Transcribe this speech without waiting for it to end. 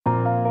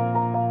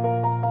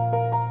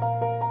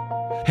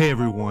Hey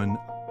everyone,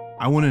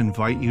 I want to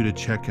invite you to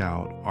check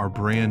out our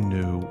brand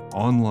new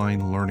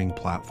online learning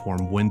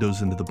platform,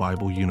 Windows into the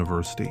Bible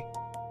University.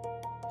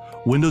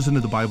 Windows into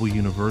the Bible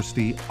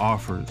University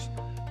offers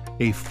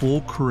a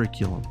full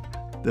curriculum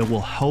that will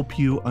help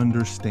you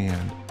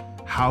understand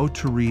how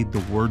to read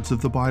the words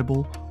of the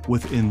Bible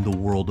within the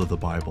world of the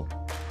Bible.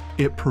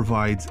 It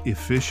provides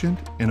efficient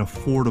and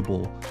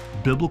affordable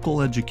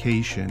biblical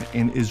education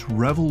and is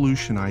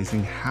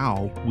revolutionizing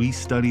how we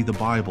study the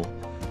Bible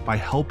by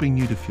helping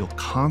you to feel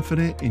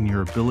confident in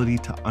your ability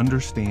to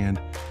understand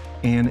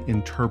and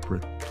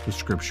interpret the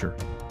Scripture.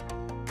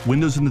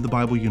 Windows into the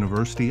Bible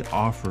University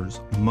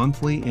offers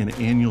monthly and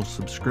annual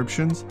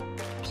subscriptions.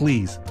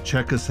 Please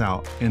check us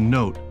out and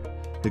note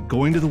that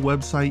going to the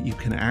website, you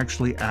can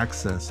actually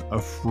access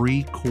a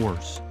free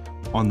course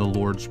on the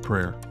Lord's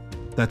Prayer.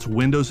 That's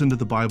Windows into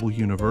the Bible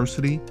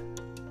University,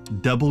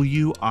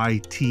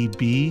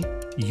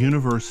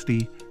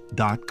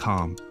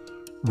 WITBuniversity.com,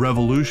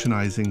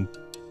 revolutionizing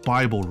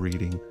Bible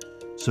reading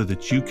so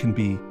that you can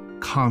be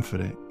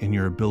confident in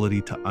your ability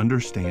to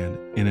understand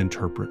and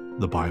interpret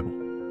the Bible.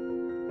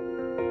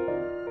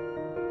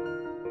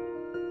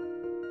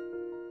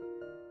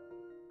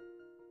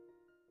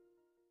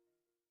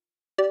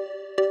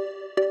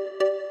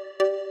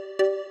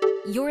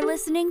 You're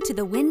listening to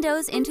the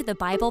Windows into the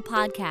Bible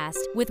podcast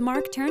with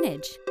Mark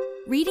Turnage.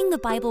 Reading the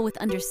Bible with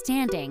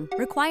understanding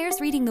requires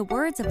reading the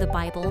words of the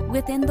Bible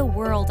within the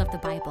world of the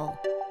Bible.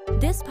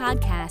 This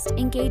podcast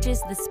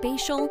engages the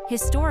spatial,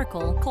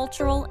 historical,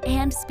 cultural,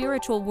 and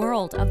spiritual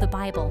world of the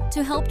Bible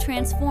to help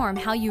transform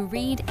how you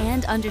read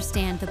and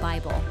understand the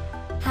Bible.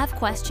 Have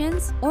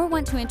questions or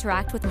want to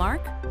interact with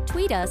Mark?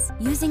 Tweet us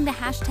using the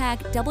hashtag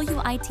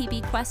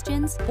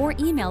WITBquestions or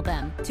email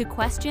them to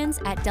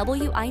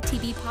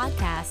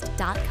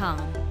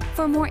questions@witbpodcast.com.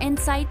 For more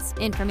insights,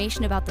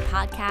 information about the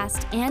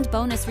podcast, and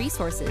bonus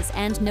resources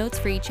and notes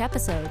for each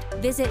episode,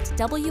 visit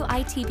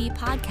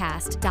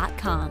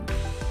witbpodcast.com.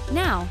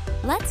 Now,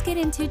 let's get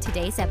into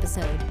today's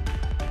episode.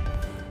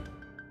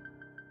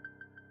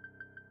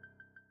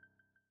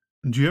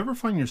 Do you ever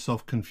find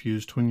yourself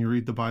confused when you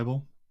read the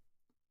Bible?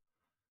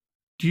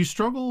 Do you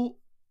struggle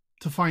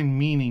to find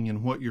meaning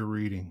in what you're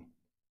reading?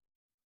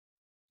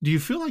 Do you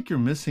feel like you're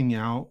missing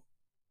out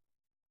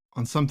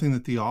on something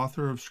that the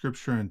author of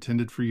Scripture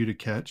intended for you to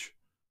catch?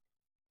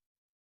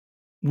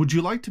 Would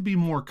you like to be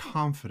more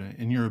confident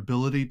in your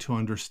ability to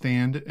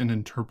understand and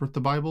interpret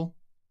the Bible?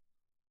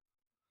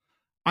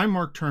 I'm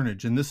Mark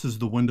Turnage, and this is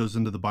the Windows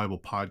into the Bible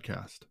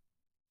podcast.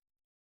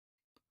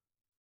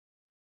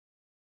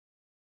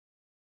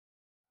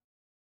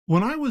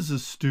 When I was a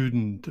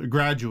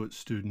graduate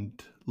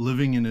student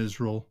living in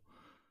Israel,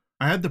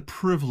 I had the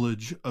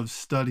privilege of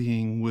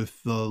studying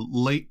with the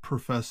late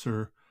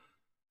Professor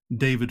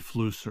David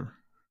Flusser.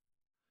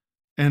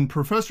 And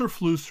Professor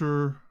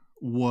Flusser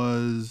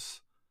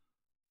was,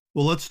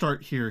 let's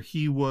start here.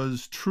 He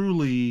was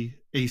truly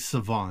a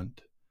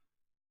savant.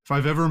 If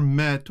I've ever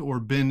met or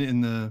been in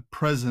the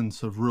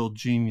presence of real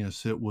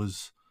genius, it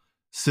was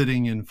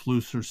sitting in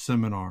Flusser's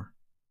seminar.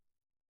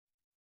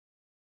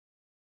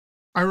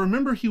 I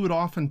remember he would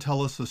often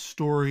tell us a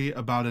story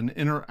about an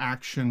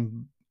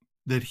interaction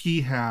that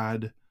he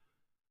had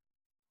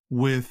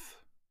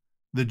with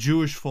the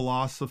Jewish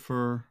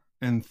philosopher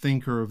and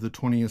thinker of the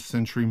 20th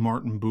century,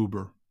 Martin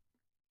Buber.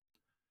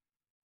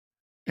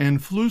 And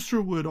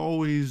Flusser would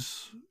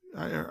always,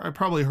 I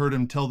probably heard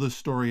him tell this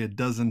story a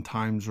dozen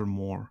times or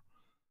more.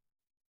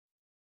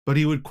 But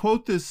he would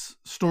quote this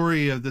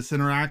story of this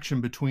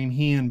interaction between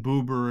he and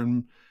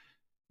Buber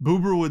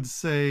would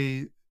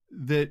say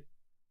that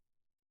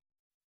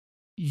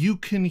you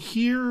can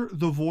hear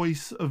the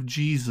voice of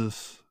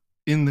Jesus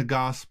in the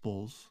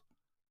Gospels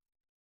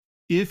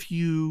if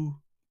you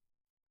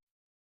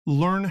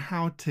learn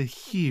how to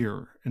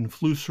hear. And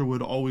Flusser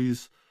would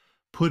always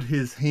put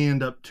his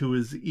hand up to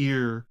his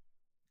ear,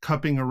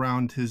 cupping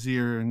around his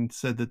ear, and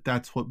said that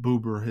that's what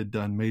Buber had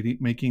done,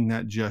 making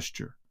that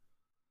gesture.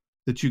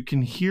 That you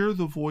can hear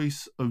the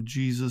voice of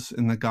Jesus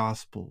in the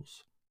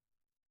Gospels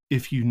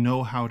if you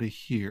know how to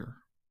hear.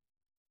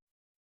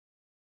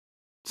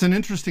 It's an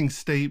interesting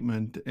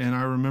statement, and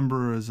I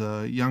remember as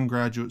a young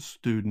graduate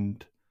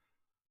student,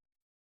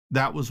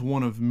 that was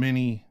one of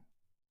many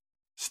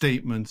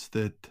statements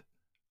that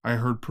I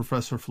heard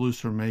Professor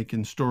Flusser make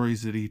in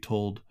stories that he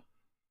told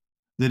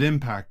that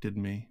impacted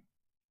me.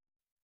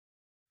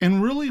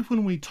 And really,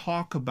 when we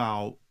talk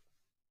about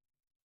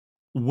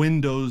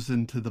windows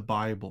into the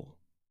Bible,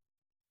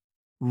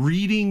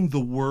 reading the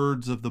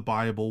words of the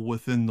Bible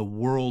within the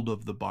world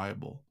of the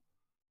Bible,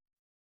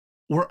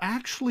 we're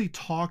actually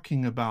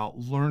talking about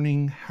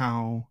learning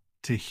how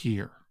to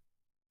hear.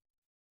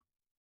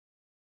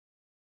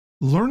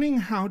 Learning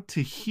how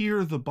to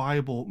hear the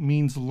Bible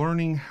means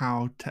learning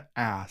how to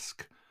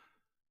ask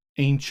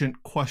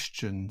ancient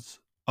questions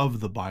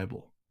of the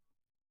Bible.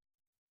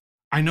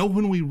 I know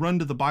when we run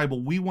to the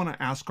Bible, we want to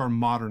ask our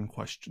modern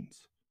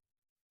questions.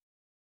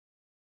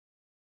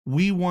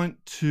 We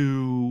want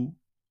to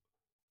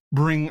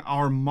bring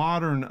our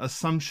modern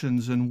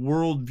assumptions and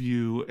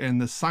worldview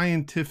and the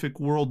scientific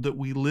world that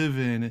we live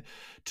in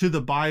to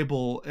the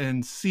Bible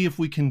and see if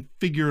we can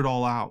figure it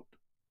all out.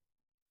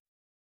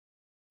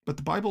 But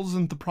the Bible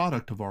isn't the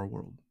product of our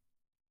world.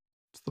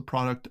 It's the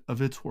product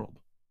of its world.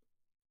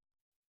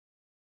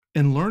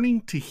 And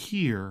learning to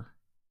hear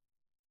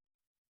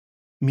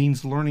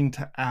means learning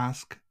to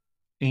ask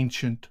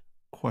ancient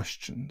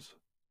questions.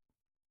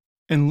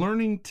 And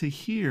learning to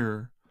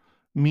hear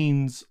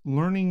means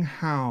learning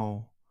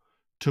how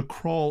to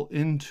crawl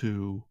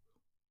into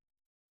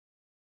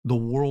the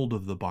world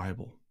of the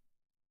Bible.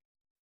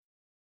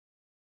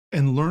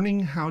 And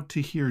learning how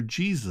to hear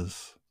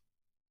Jesus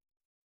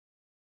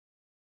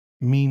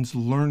means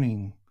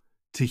learning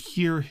to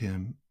hear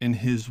him and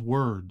his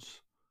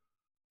words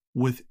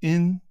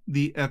within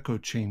the echo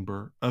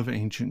chamber of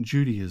ancient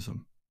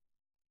Judaism.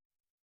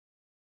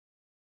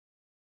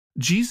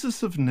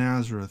 Jesus of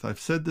Nazareth, I've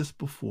said this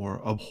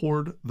before,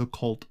 abhorred the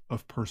cult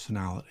of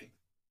personality.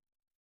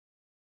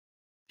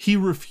 He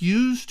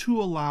refused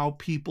to allow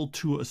people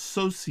to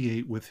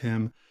associate with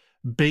him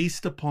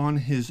based upon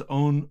his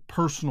own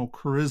personal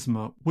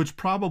charisma, which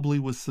probably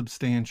was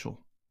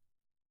substantial.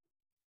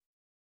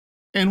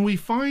 And we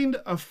find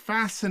a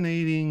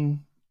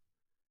fascinating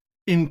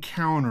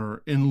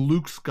encounter in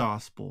Luke's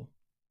gospel,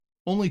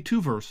 only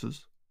 2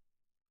 verses,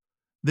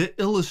 that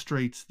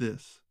illustrates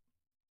this.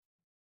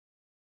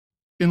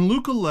 In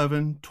Luke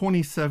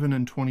 11:27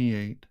 and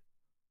 28,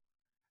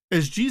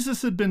 as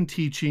Jesus had been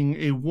teaching,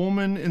 a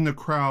woman in the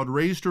crowd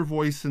raised her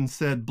voice and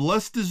said,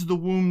 "Blessed is the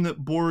womb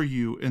that bore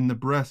you and the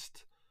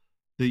breast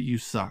that you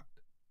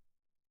sucked."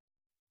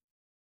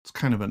 It's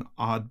kind of an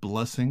odd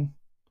blessing.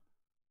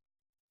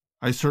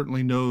 I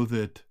certainly know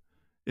that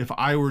if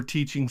I were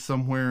teaching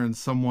somewhere and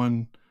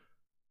someone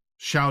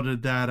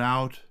shouted that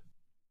out,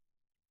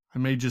 I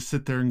may just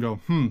sit there and go,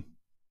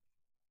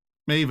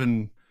 may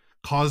even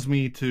cause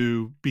me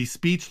to be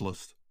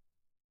speechless.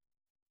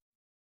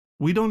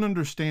 We don't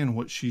understand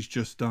what she's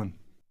just done.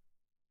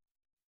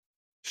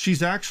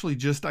 She's actually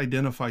just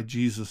identified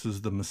Jesus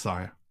as the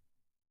Messiah.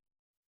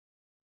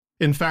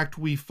 In fact,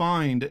 we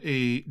find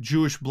a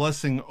Jewish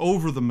blessing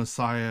over the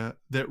Messiah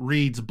that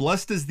reads,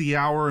 "Blessed is the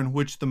hour in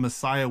which the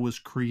Messiah was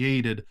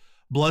created.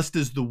 Blessed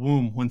is the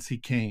womb whence he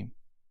came."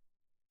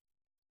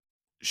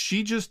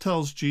 She just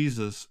tells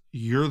Jesus,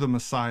 "You're the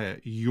Messiah.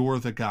 You're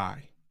the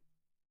guy.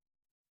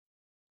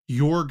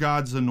 You're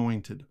God's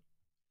anointed."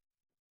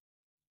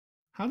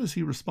 How does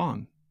he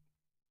respond?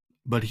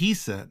 But he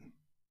said,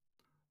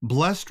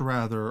 "Blessed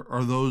rather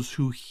are those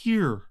who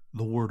hear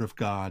the word of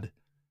God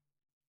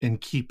and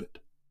keep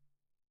it."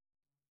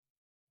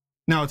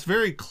 Now, it's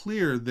very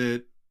clear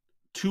that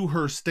to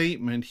her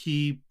statement,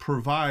 he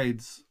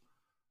provides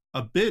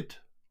a bit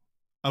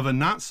of a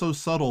not so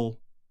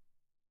subtle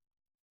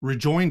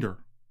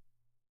rejoinder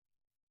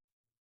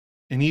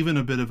and even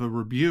a bit of a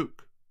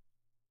rebuke.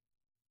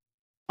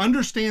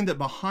 Understand that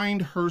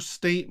behind her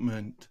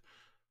statement,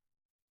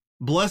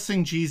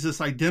 blessing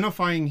Jesus,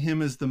 identifying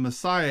him as the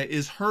Messiah,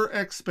 is her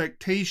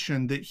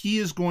expectation that he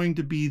is going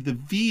to be the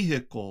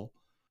vehicle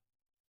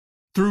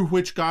through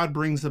which God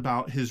brings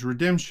about his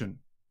redemption.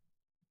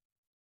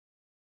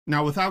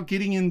 Now, without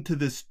getting into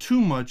this too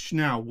much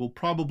now, we'll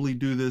probably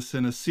do this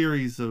in a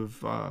series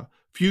of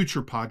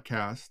future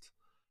podcasts.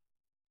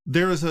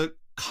 There is a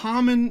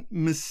common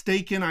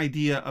mistaken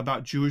idea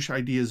about Jewish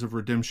ideas of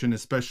redemption,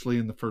 especially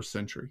in the first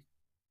century.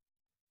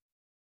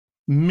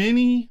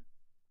 Many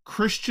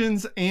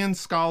Christians and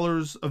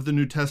scholars of the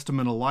New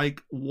Testament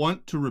alike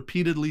want to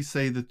repeatedly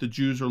say that the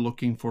Jews are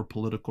looking for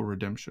political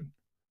redemption.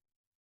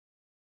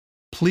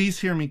 Please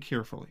hear me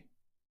carefully.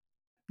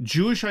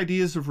 Jewish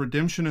ideas of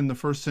redemption in the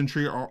first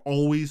century are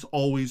always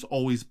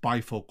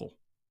bifocal.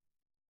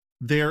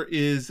 There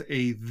is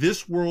a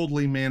this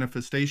worldly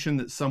manifestation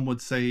that some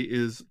would say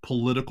is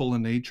political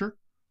in nature,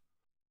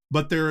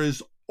 but there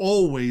is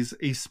always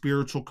a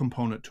spiritual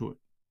component to it.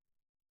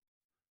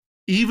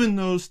 Even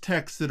those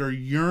texts that are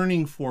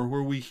yearning for,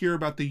 where we hear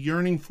about the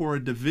yearning for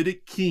a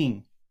Davidic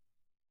king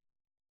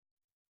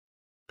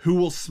who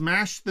will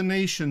smash the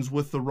nations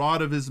with the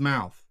rod of his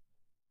mouth.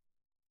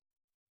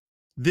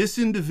 This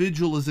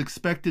individual is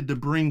expected to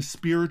bring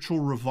spiritual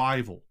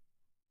revival.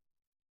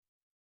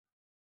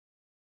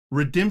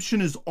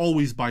 Redemption is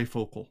always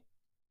bifocal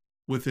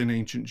within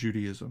ancient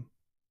Judaism.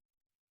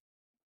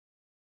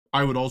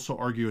 I would also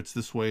argue it's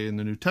this way in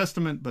the New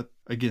Testament, but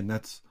again,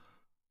 that's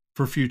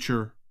for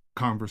future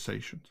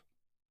conversations.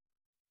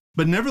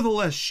 But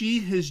nevertheless, she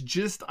has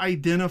just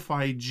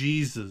identified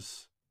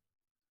Jesus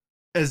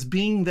as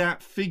being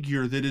that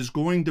figure that is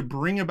going to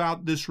bring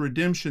about this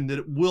redemption, that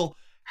it will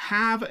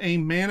have a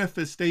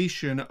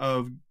manifestation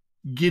of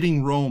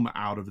getting Rome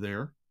out of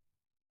there.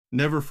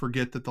 Never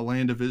forget that the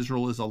land of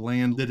Israel is a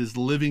land that is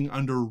living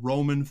under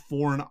Roman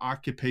foreign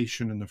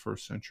occupation in the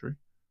first century,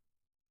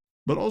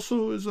 but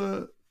also is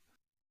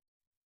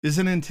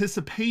an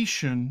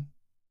anticipation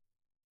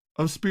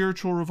of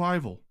spiritual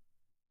revival.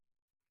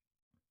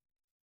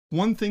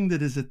 One thing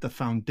that is at the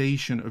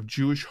foundation of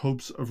Jewish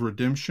hopes of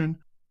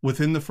redemption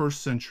within the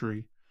first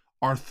century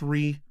are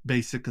three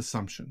basic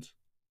assumptions.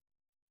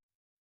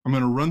 I'm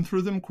going to run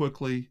through them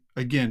quickly.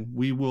 Again,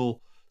 we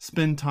will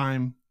spend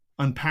time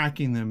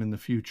unpacking them in the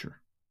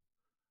future.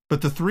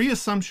 But the three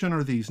assumptions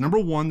are these. Number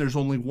one, there's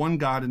only one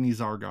God and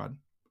he's our God.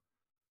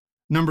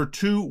 Number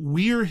two,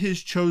 we are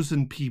his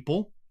chosen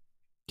people.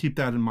 Keep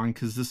that in mind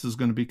because this is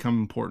going to become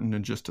important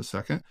in just a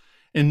second.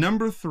 And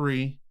number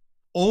three,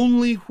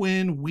 only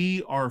when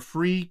we are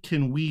free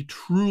can we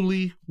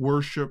truly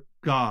worship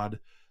God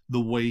the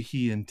way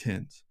he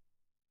intends.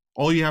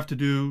 All you have to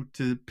do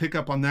to pick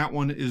up on that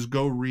one is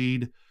go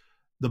read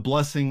the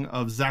blessing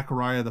of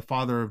Zechariah, the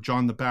father of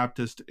John the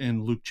Baptist,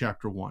 in Luke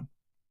chapter 1.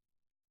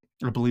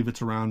 I believe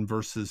it's around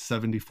verses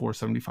 74,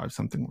 75,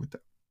 something like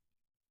that.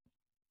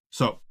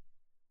 So,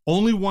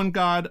 only one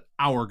God,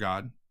 our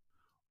God.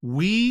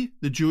 We,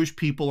 the Jewish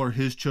people, are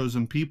his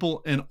chosen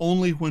people, and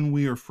only when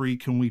we are free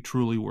can we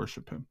truly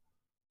worship him.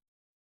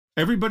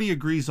 Everybody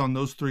agrees on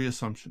those three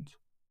assumptions.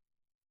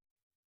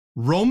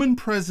 Roman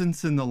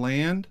presence in the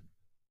land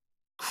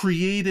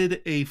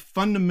created a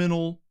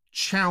fundamental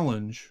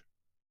challenge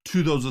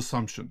to those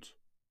assumptions.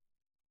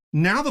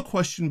 Now the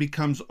question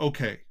becomes,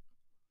 okay,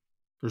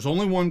 there's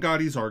only one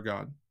God, he's our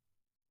God.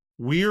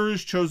 We are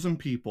his chosen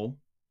people.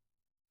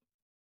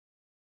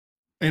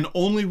 And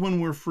only when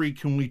we're free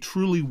can we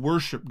truly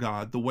worship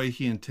God the way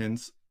he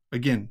intends.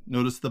 Again,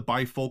 notice the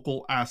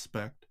bifocal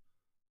aspect.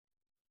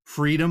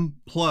 Freedom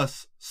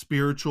plus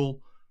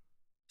spiritual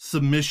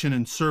submission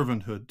and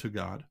servanthood to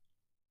God.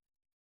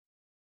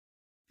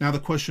 Now the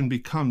question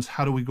becomes,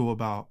 how do we go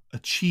about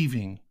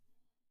achieving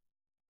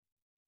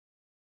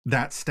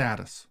that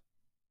status?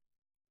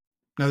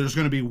 Now there's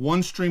going to be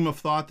one stream of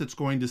thought that's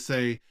going to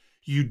say,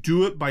 you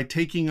do it by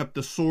taking up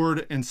the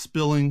sword and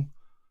spilling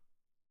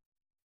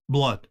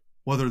blood,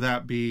 whether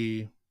that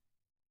be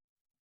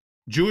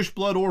Jewish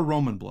blood or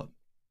Roman blood.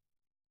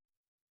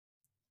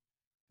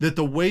 That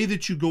the way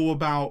that you go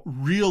about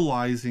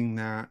realizing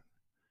that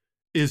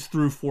is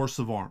through force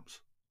of arms.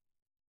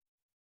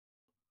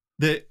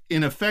 That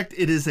in effect,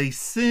 it is a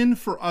sin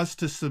for us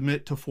to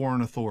submit to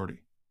foreign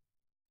authority.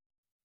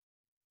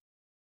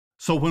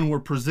 So when we're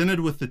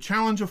presented with the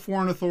challenge of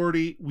foreign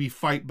authority, we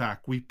fight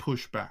back, we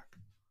push back.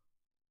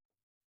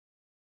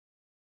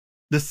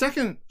 The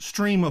second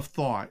stream of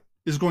thought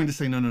is going to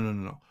say,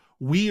 no.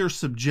 We are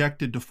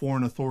subjected to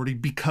foreign authority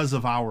because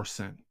of our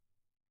sin.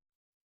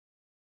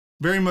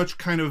 Very much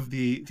kind of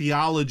the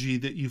theology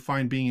that you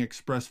find being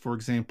expressed, for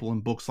example,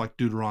 in books like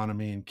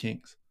Deuteronomy and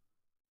Kings.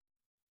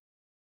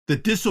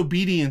 That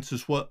disobedience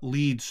is what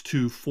leads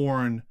to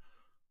foreign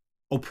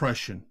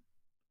oppression.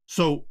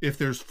 So if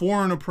there's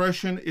foreign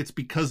oppression, it's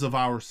because of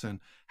our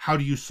sin. How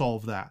do you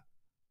solve that?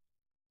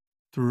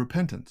 Through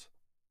repentance.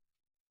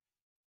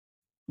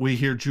 We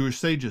hear Jewish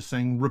sages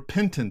saying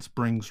repentance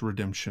brings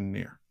redemption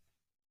near.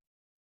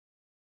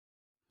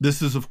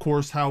 This is, of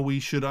course, how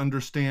we should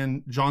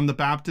understand John the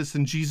Baptist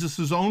and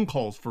Jesus' own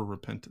calls for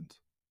repentance.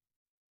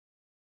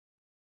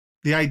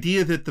 The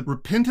idea that the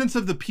repentance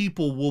of the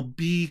people will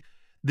be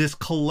this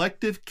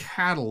collective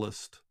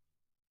catalyst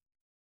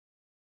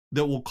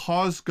that will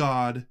cause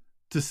God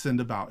to send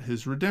about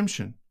his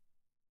redemption.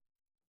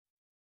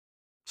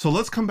 So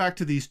let's come back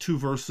to these two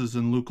verses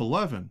in Luke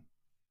 11.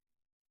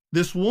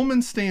 This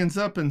woman stands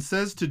up and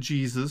says to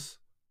Jesus,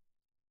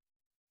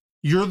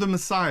 you're the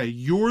Messiah,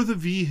 you're the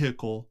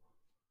vehicle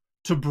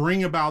to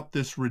bring about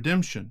this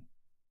redemption.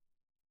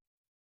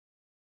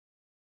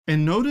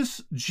 And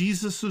notice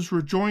Jesus'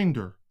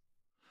 rejoinder.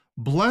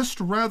 Blessed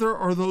rather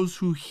are those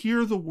who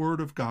hear the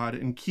word of God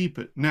and keep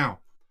it. Now,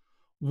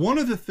 one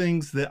of the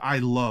things that I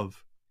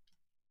love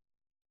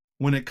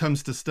when it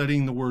comes to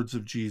studying the words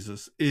of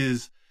Jesus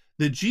is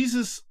that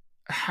Jesus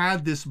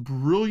had this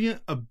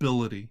brilliant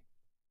ability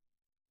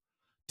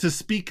to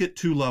speak at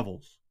two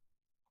levels.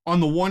 On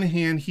the one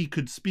hand, he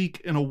could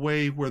speak in a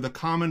way where the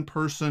common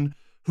person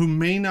who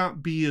may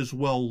not be as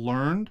well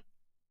learned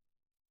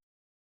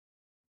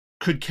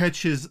could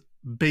catch his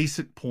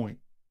basic point.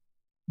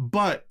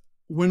 But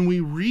when we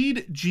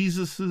read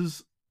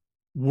Jesus's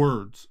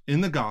words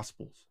in the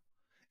Gospels,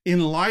 in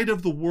light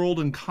of the world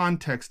and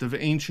context of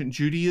ancient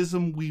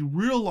Judaism, we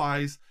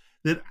realize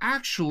that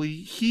actually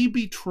he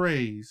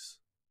betrays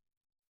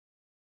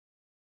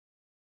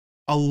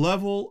a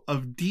level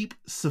of deep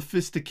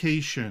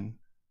sophistication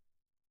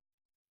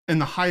in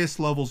the highest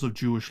levels of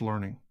Jewish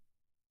learning.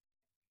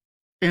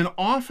 And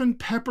often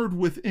peppered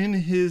within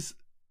his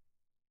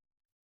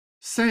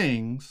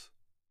sayings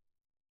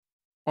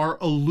are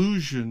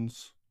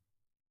allusions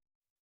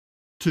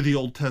to the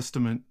Old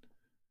Testament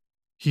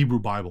Hebrew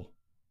Bible.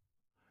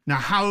 Now,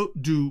 how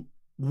do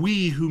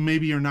we who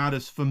maybe are not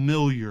as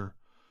familiar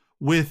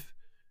with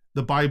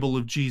the Bible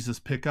of Jesus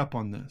pick up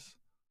on this?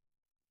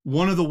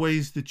 One of the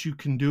ways that you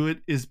can do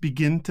it is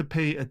begin to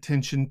pay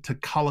attention to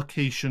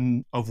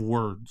collocation of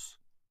words.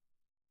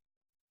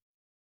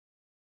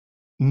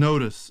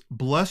 Notice,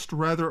 blessed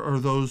rather are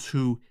those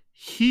who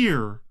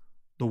hear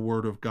the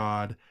word of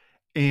God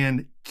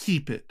and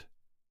keep it.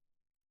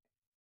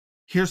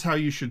 Here's how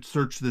you should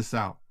search this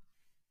out.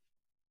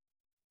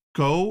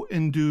 Go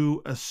and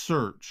do a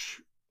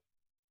search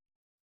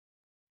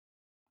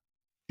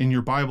in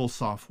your Bible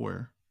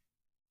software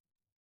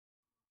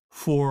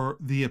for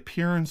the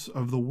appearance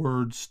of the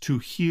words to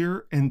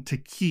hear and to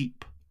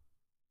keep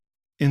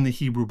in the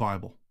Hebrew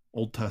Bible,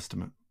 Old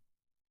Testament.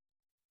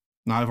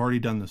 Now, I've already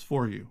done this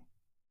for you.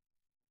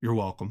 You're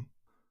welcome.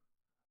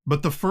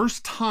 But the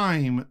first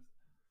time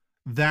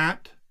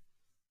that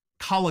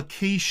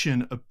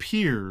collocation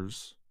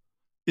appears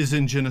is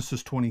in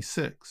Genesis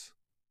 26.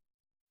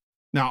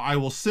 Now, I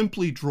will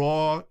simply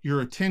draw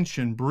your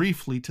attention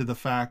briefly to the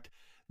fact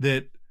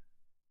that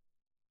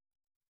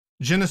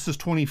Genesis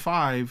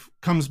 25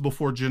 comes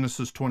before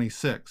Genesis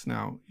 26.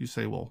 Now, you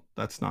say, well,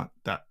 that's not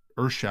that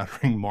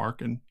earth-shattering, Mark,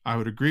 and I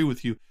would agree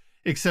with you,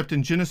 except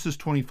in Genesis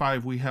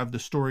 25, we have the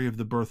story of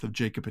the birth of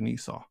Jacob and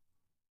Esau.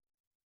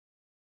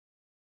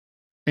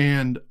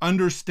 And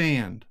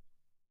understand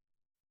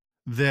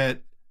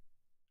that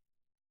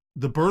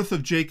the birth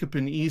of Jacob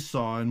and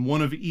Esau, and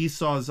one of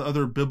Esau's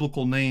other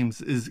biblical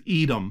names is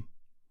Edom,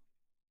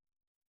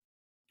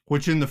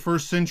 which in the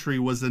first century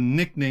was a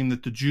nickname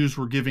that the Jews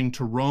were giving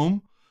to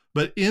Rome.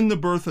 But in the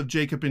birth of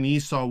Jacob and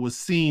Esau was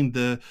seen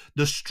the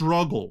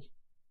struggle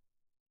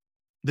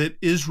that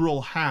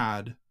Israel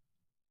had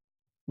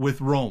with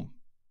Rome.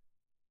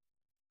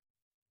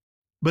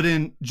 But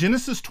in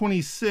Genesis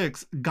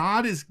 26,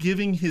 God is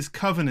giving his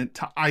covenant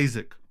to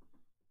Isaac,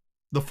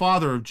 the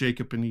father of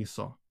Jacob and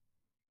Esau.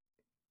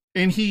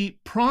 And he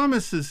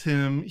promises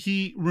him,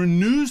 he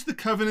renews the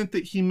covenant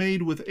that he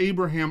made with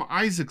Abraham,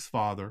 Isaac's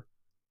father.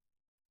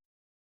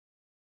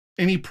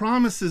 And he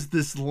promises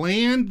this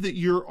land that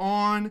you're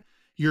on,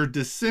 your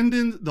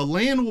descendants, the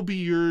land will be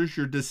yours,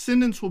 your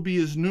descendants will be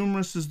as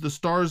numerous as the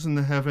stars in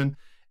the heaven.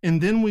 And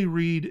then we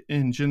read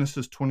in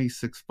Genesis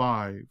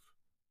 26:5,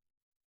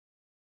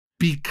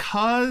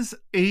 because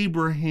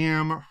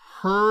Abraham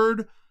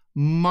heard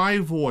my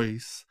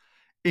voice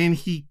and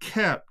he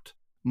kept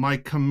my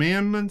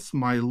commandments,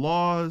 my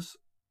laws,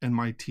 and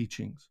my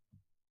teachings.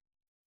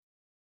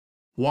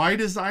 Why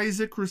does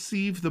Isaac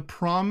receive the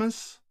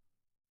promise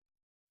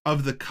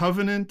of the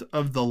covenant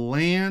of the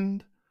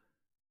land?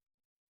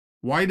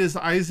 Why does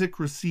Isaac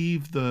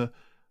receive the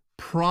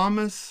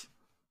promise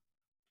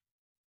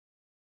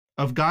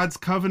of God's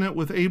covenant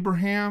with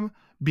Abraham?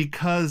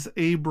 Because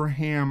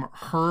Abraham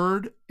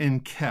heard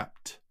and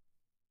kept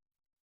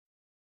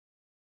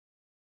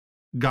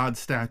God's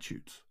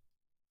statutes.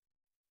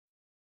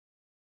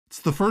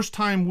 It's the first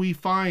time we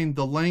find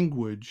the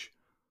language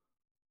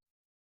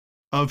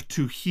of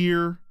to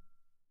hear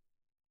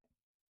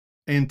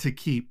and to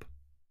keep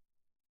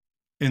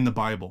in the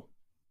Bible.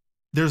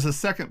 There's a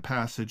second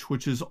passage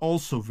which is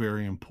also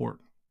very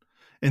important,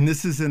 and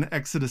this is in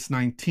Exodus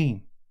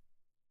 19.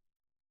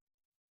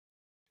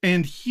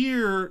 And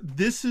here,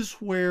 this is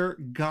where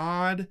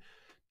God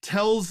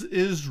tells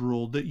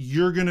Israel that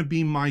you're going to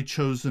be my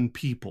chosen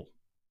people.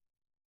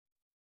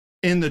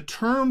 And the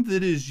term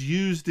that is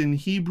used in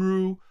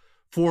Hebrew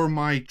for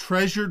my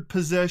treasured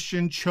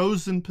possession,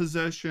 chosen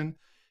possession,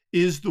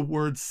 is the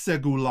word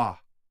segulah.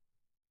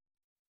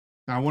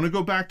 Now, I want to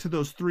go back to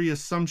those three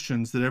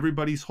assumptions that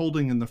everybody's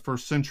holding in the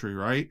first century,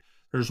 right?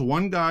 There's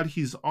one God,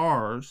 he's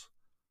ours,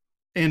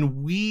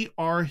 and we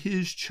are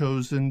his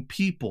chosen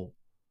people.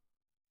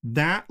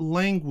 That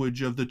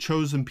language of the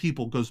chosen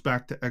people goes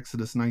back to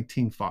Exodus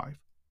 19:5.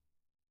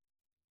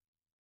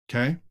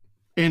 Okay?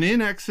 And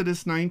in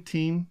Exodus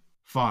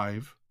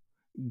 19:5,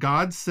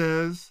 God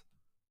says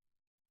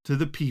to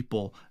the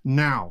people,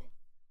 now,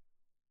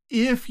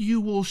 if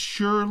you will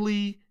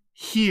surely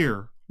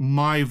hear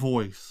my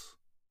voice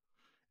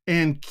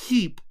and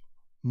keep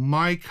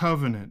my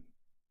covenant,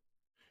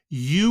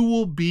 you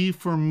will be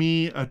for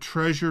me a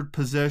treasured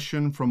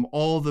possession from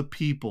all the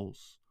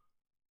peoples,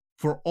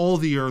 for all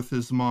the earth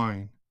is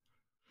mine.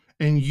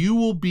 And you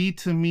will be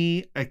to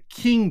me a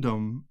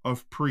kingdom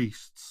of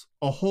priests,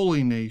 a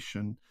holy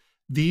nation.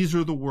 These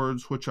are the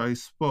words which I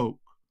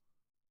spoke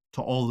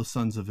to all the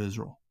sons of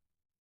Israel.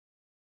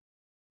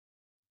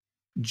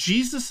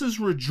 Jesus'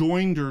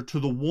 rejoinder to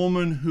the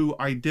woman who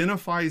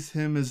identifies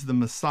him as the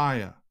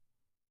Messiah,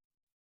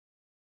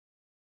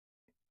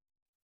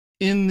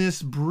 in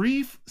this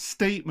brief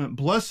statement,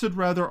 blessed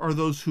rather are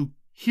those who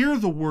hear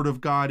the word of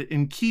God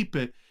and keep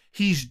it,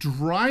 he's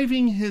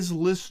driving his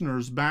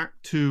listeners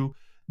back to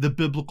the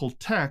biblical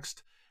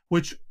text,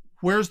 which,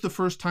 where's the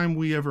first time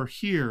we ever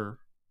hear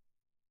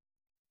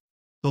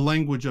the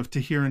language of to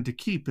hear and to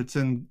keep? It's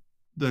in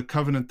the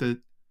covenant that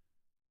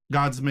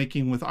God's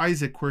making with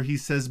Isaac, where he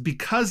says,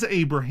 because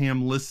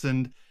Abraham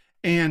listened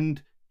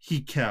and he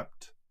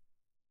kept.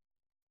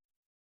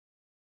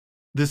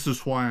 This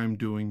is why I'm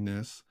doing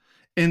this.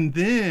 And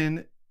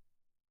then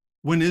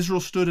when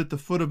Israel stood at the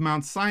foot of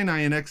Mount Sinai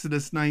in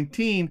Exodus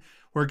 19,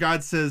 where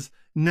God says,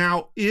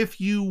 now if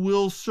you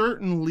will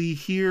certainly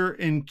hear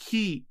and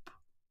keep,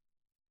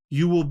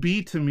 you will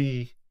be to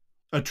me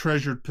a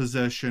treasured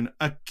possession,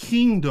 a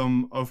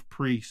kingdom of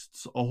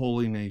priests, a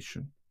holy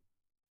nation.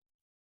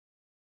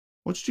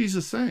 What's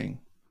Jesus saying?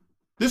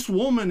 This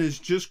woman has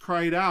just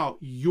cried out,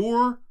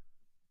 you're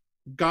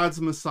God's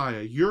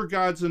Messiah, you're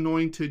God's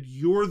anointed,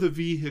 you're the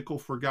vehicle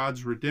for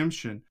God's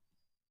redemption.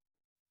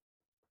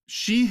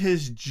 She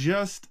has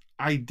just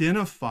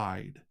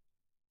identified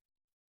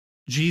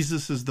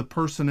Jesus as the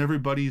person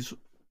everybody's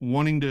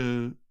wanting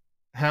to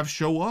have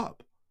show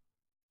up.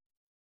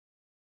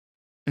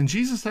 And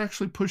Jesus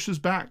actually pushes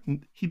back.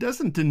 He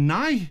doesn't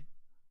deny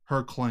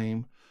her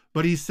claim,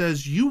 but he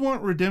says, you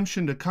want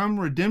redemption to come?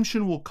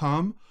 Redemption will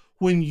come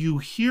when you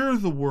hear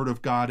the word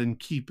of God and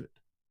keep it.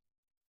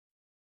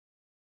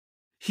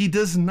 He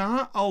does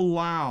not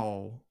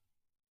allow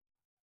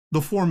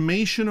the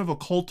formation of a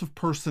cult of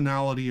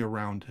personality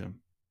around him.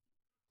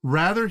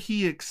 Rather,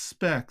 he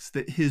expects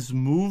that his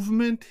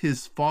movement,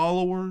 his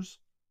followers,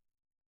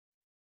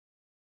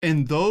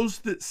 and those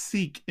that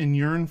seek and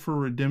yearn for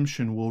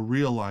redemption will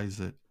realize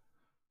it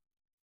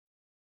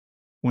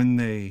when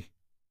they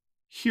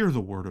hear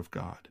the word of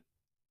God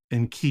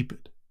and keep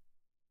it.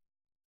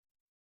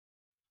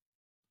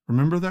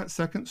 Remember that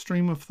second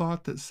stream of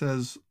thought that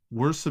says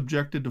we're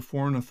subjected to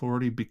foreign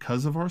authority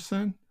because of our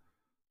sin?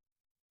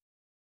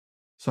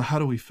 So how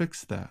do we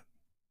fix that?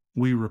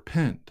 We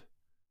repent.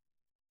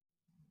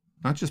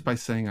 Not just by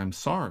saying I'm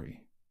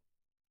sorry,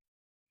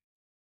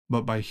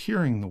 but by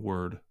hearing the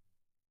word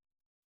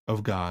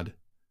of God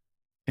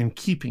and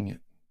keeping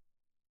it.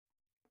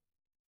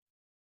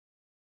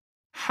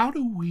 How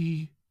do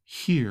we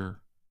hear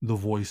the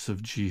voice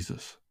of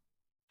Jesus?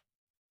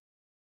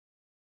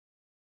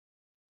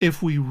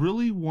 If we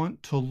really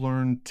want to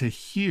learn to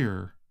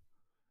hear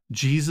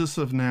Jesus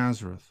of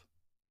Nazareth,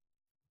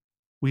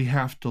 we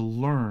have to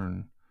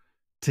learn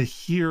to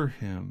hear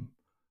him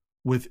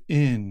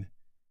within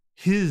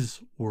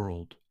his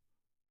world,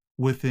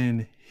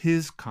 within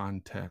his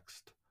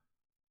context,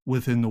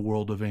 within the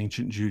world of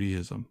ancient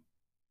Judaism.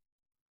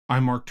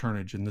 I'm Mark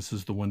Turnage, and this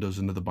is the Windows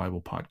into the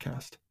Bible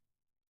podcast.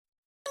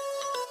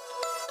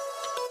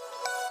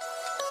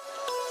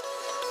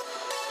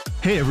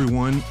 Hey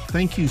everyone,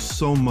 thank you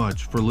so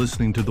much for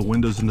listening to the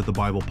Windows into the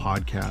Bible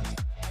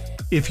podcast.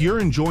 If you're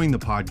enjoying the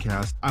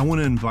podcast, I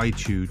want to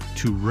invite you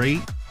to rate,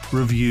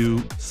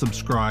 review,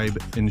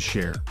 subscribe, and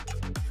share.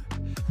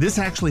 This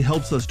actually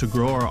helps us to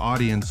grow our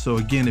audience. So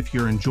again, if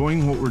you're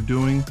enjoying what we're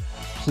doing,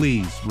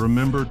 please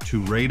remember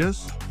to rate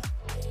us,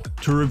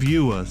 to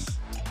review us,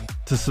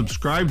 to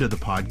subscribe to the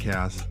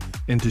podcast,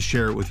 and to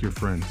share it with your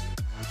friends.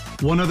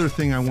 One other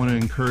thing I want to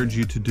encourage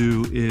you to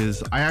do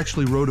is I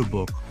actually wrote a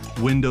book,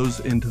 Windows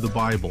into the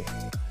Bible.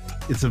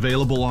 It's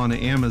available on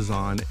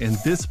Amazon, and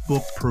this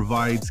book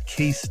provides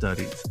case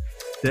studies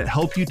that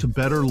help you to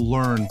better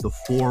learn the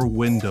 4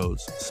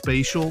 windows: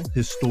 spatial,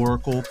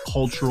 historical,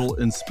 cultural,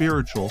 and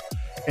spiritual,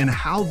 and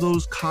how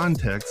those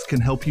contexts can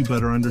help you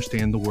better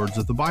understand the words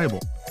of the Bible.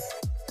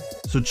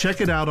 So check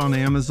it out on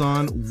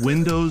Amazon,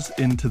 Windows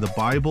into the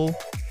Bible,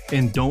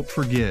 and don't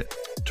forget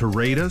to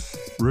rate us,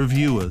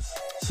 review us,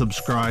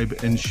 subscribe,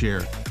 and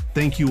share.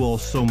 Thank you all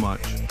so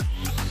much.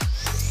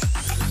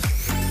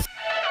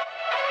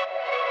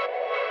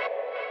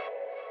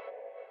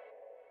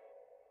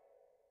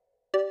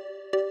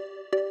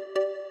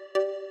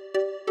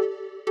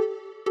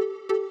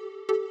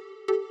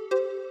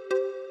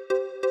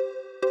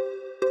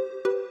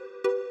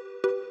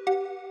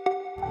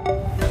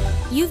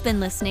 You've been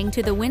listening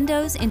to the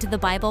Windows into the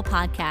Bible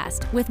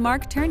podcast with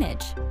Mark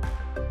Turnage.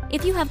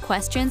 If you have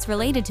questions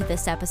related to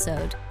this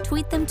episode,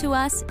 tweet them to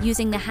us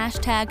using the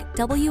hashtag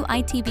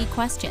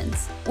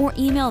WITBquestions or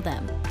email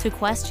them to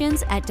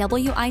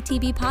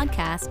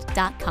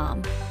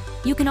questions@witbpodcast.com.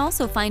 You can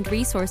also find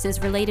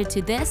resources related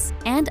to this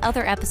and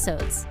other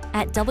episodes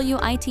at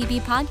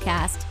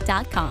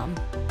WITBpodcast.com.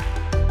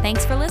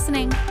 Thanks for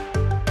listening.